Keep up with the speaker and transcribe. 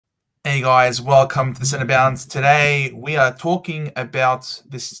Hey guys, welcome to the Centre Bounce. Today we are talking about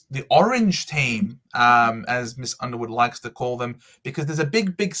the orange team, as Miss Underwood likes to call them, because there's a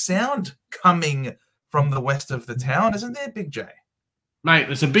big sound coming from the west of the town, isn't there, Big J? Mate,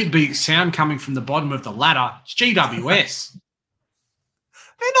 there's a big sound coming from the bottom of the ladder. It's GWS.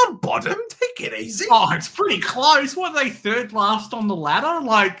 They're not bottom. Take it easy. Oh, it's pretty close. What are they, third last on the ladder?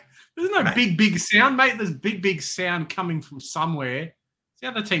 Like, there's no big sound, mate. There's big sound coming from somewhere. The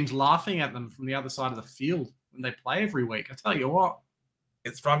other team's laughing at them from the other side of the field when they play every week. I tell you what.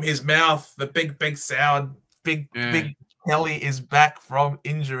 It's from his mouth. The big sound. Big Kelly is back from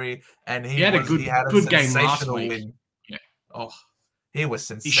injury, and he had a good game last week. Win. Yeah. Oh, he was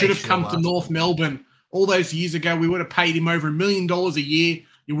sensational. He should have come to North Melbourne all those years ago. We would have paid him over $1 million a year.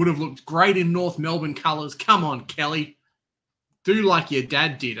 You would have looked great in North Melbourne colours. Come on, Kelly. Do like your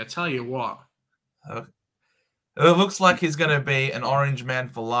dad did. I tell you what. It looks like he's going to be an orange man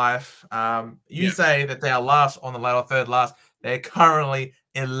for life. You say that they are last on the ladder, third last. They're currently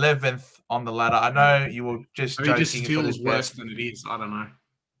 11th on the ladder. I know you were just joking. It just feels worse than it is. I don't know.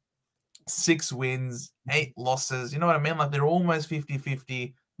 6 wins, 8 losses. You know what I mean? Like, they're almost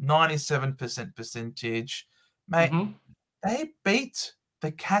 50-50, 97% percentage. Mate, they beat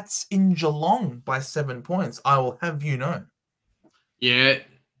the Cats in Geelong by 7 points. I will have you know. Yeah,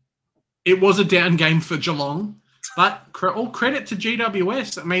 it was a down game for Geelong, but all credit to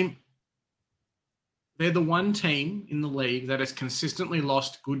GWS. I mean, they're the one team in the league that has consistently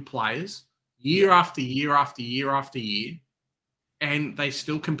lost good players year after year after year after year, and they're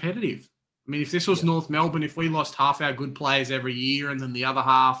still competitive. I mean, if this was North Melbourne, if we lost half our good players every year and then the other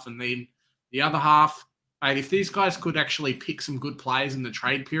half and then the other half, mate, if these guys could actually pick some good players in the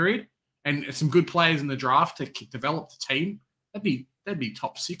trade period and some good players in the draft to develop the team, that'd be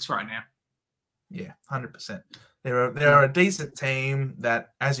top 6 right now. Yeah, 100%. They're a decent team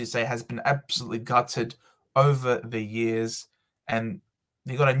that, as you say, has been absolutely gutted over the years. And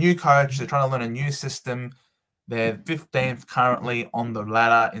they've got a new coach. They're trying to learn a new system. They're 15th currently on the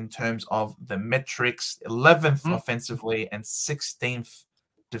ladder in terms of the metrics, 11th offensively and 16th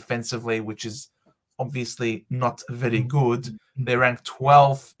defensively, which is obviously not very good. They're ranked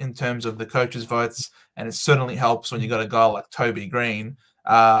 12th in terms of the coaches' votes, and it certainly helps when you got a guy like Toby Green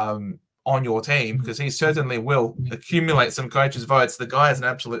on your team, because he certainly will accumulate some coaches' votes. The guy is an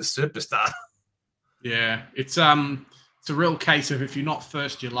absolute superstar. Yeah, it's a real case of if you're not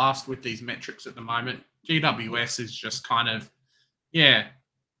first, you're last with these metrics at the moment. GWS is just kind of,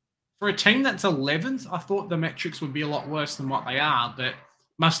 for a team that's 11th, I thought the metrics would be a lot worse than what they are, but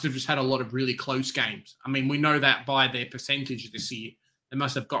must have just had a lot of really close games. I mean, we know that by their percentage this year. They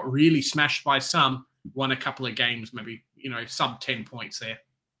must have got really smashed by some, won a couple of games, maybe, sub 10 points there.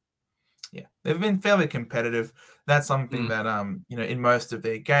 Yeah, they've been fairly competitive. That's something that, in most of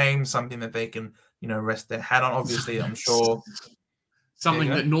their games, something that they can, rest their hat on. Obviously, I'm sure. Something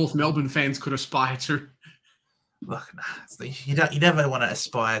that North Melbourne fans could aspire to. Look, you never want to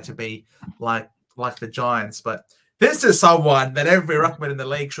aspire to be like the Giants, but this is someone that every ruckman in the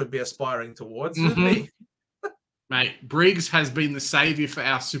league should be aspiring towards, shouldn't he? Mate, Briggs has been the saviour for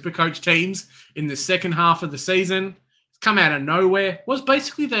our Supercoach teams in the second half of the season. He's come out of nowhere. Was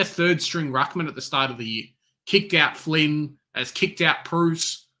basically their third-string ruckman at the start of the year. Kicked out Flynn, has kicked out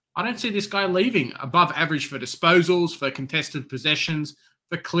Bruce. I don't see this guy leaving. Above average for disposals, for contested possessions,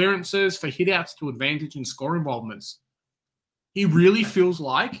 for clearances, for hit-outs to advantage and score involvements. He really feels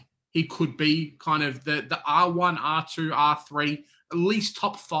like he could be kind of the R1, R2, R3, at least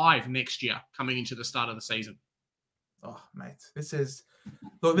top 5 next year coming into the start of the season. Oh, mate, this is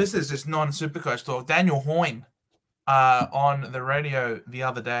just non-Supercoach talk. Daniel Hoyne on the radio the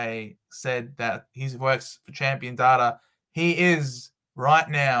other day said that he works for Champion Data. He is right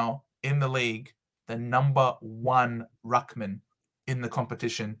now in the league the #1 ruckman in the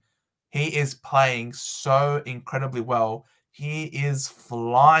competition. He is playing so incredibly well. He is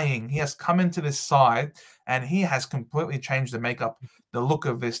flying. He has come into this side and he has completely changed the makeup, the look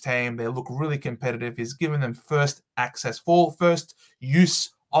of this team. They look really competitive. He's given them first use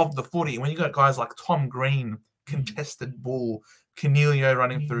of the footy. When you got guys like Tom Green, contested ball, Canelio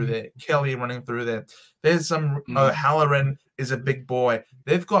running through there, Kelly running through there. There's some O'Halloran is a big boy.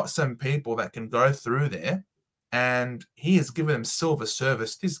 They've got some people that can go through there, and he has given them silver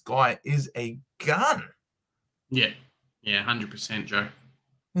service. This guy is a gun. Yeah, 100%, Joe.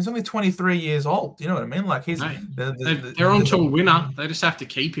 He's only 23 years old. You know what I mean? Like they're on to a winner. They just have to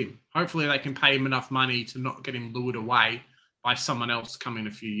keep him. Hopefully, they can pay him enough money to not get him lured away by someone else coming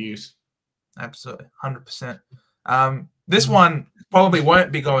in a few years. Absolutely, 100%. This one probably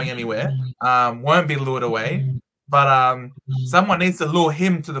won't be going anywhere. Won't be lured away. But someone needs to lure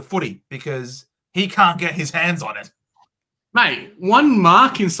him to the footy because he can't get his hands on it. Mate, 1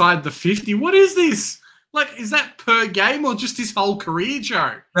 mark inside the 50. What is this? Like, is that per game or just his whole career,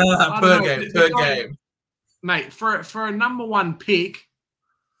 Joe? Per game. Mate, for a number 1 pick,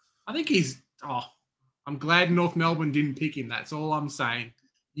 I think he's... Oh, I'm glad North Melbourne didn't pick him. That's all I'm saying.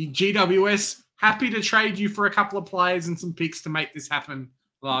 GWS, happy to trade you for a couple of players and some picks to make this happen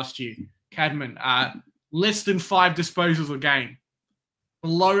last year. Cadman, less than 5 disposals a game.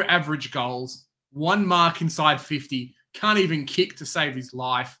 Below average goals. 1 mark inside 50. Can't even kick to save his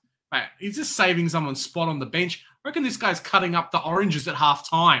life. Mate, he's just saving someone's spot on the bench. I reckon this guy's cutting up the oranges at half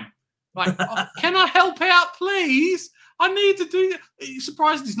time. Like, oh, can I help out, please? I need to do that. You're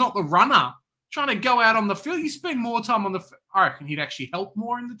surprised he's not the runner. Trying to go out on the field. You spend more time on the field. I reckon he'd actually help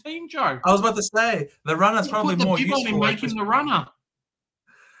more in the team, Joe. I was about to say, the runner's probably more useful. In making the runner.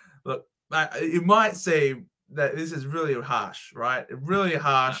 Look, you might say that this is really harsh, right? Really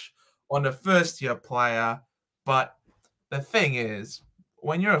harsh on a first-year player. But the thing is,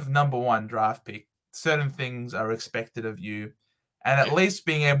 when you're a number 1 draft pick, certain things are expected of you. And at least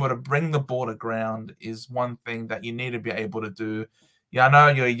being able to bring the ball to ground is one thing that you need to be able to do. Yeah, I know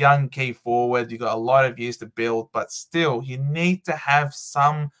you're a young key forward. You've got a lot of years to build, but still, you need to have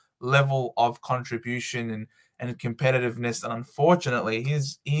some level of contribution and competitiveness. And unfortunately,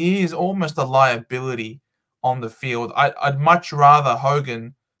 he is almost a liability on the field. I'd much rather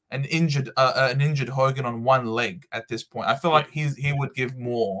Hogan, an injured Hogan on 1 leg at this point. I feel like he would give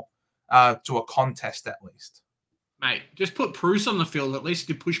more to a contest at least. Mate, just put Bruce on the field. At least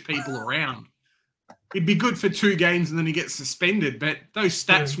to push people around. He'd be good for 2 games and then he gets suspended. But those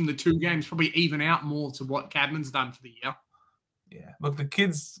stats from the 2 games probably even out more to what Cadman's done for the year. Yeah, look,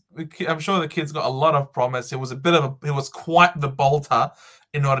 I'm sure the kid's got a lot of promise. It was quite the bolter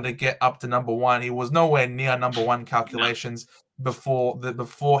in order to get up to number 1. He was nowhere near number 1 calculations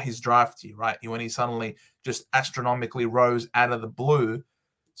before his draft year, right? When he suddenly just astronomically rose out of the blue.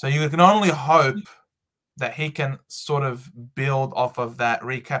 So you can only hope that he can sort of build off of that,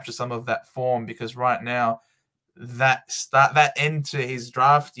 recapture some of that form, because right now that end to his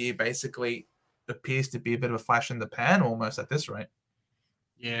draft year basically appears to be a bit of a flash in the pan almost at this rate.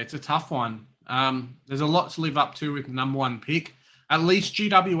 Yeah, it's a tough one. There's a lot to live up to with the number 1 pick. At least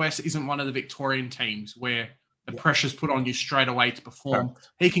GWS isn't one of the Victorian teams where the pressure's put on you straight away to perform.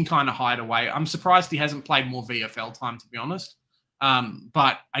 He can kind of hide away. I'm surprised he hasn't played more VFL time, to be honest.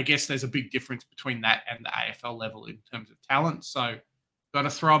 But I guess there's a big difference between that and the AFL level in terms of talent. So got to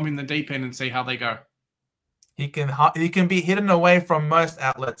throw him in the deep end and see how they go. He can be hidden away from most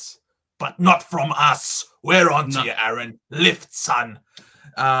outlets, but not from us. We're on to you, Aaron. Lift, son.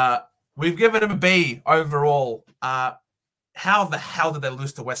 We've given him a B overall. How the hell did they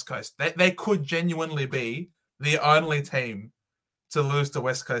lose to West Coast? They could genuinely be the only team to lose to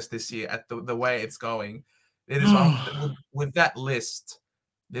West Coast this year at the way it's going. It is with that list.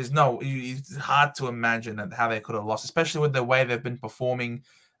 It's hard to imagine how they could have lost, especially with the way they've been performing,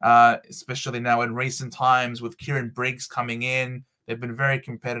 especially now in recent times with Kieran Briggs coming in. They've been very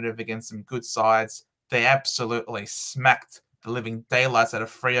competitive against some good sides. They absolutely smacked the living daylights out of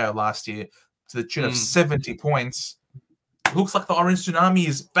Freo last year to the tune of 70 points. Looks like the Orange Tsunami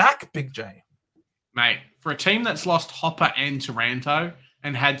is back, Big J. Mate, for a team that's lost Hopper and Taranto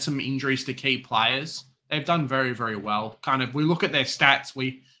and had some injuries to key players, they've done very, very well. We look at their stats,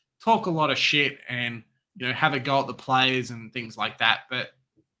 we talk a lot of shit and, have a go at the players and things like that. But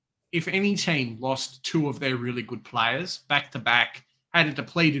if any team lost 2 of their really good players back-to-back, had a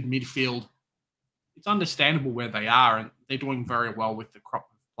depleted midfield, it's understandable where they are, and they're doing very well with the crop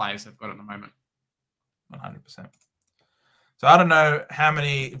of players they've got at the moment. 100%. So I don't know how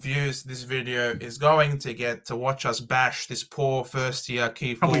many views this video is going to get to watch us bash this poor first-year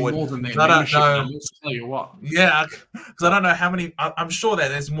key Probably forward. More than their I don't know. Numbers, tell you what. Yeah, because I don't know how many. I'm sure that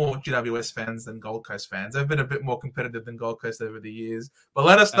there's more GWS fans than Gold Coast fans. They've been a bit more competitive than Gold Coast over the years. But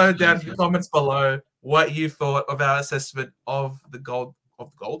let us know down in the comments below what you thought of our assessment of the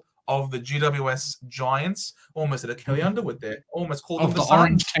GWS Giants. Almost at a Kelly Underwood there. Almost called them the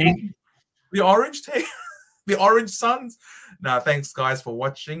orange team. The orange team. The Orange Suns. No, thanks, guys, for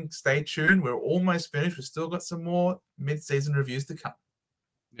watching. Stay tuned. We're almost finished. We've still got some more mid-season reviews to come.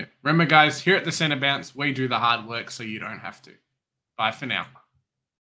 Yeah. Remember, guys, here at the Centre Bounce, we do the hard work so you don't have to. Bye for now.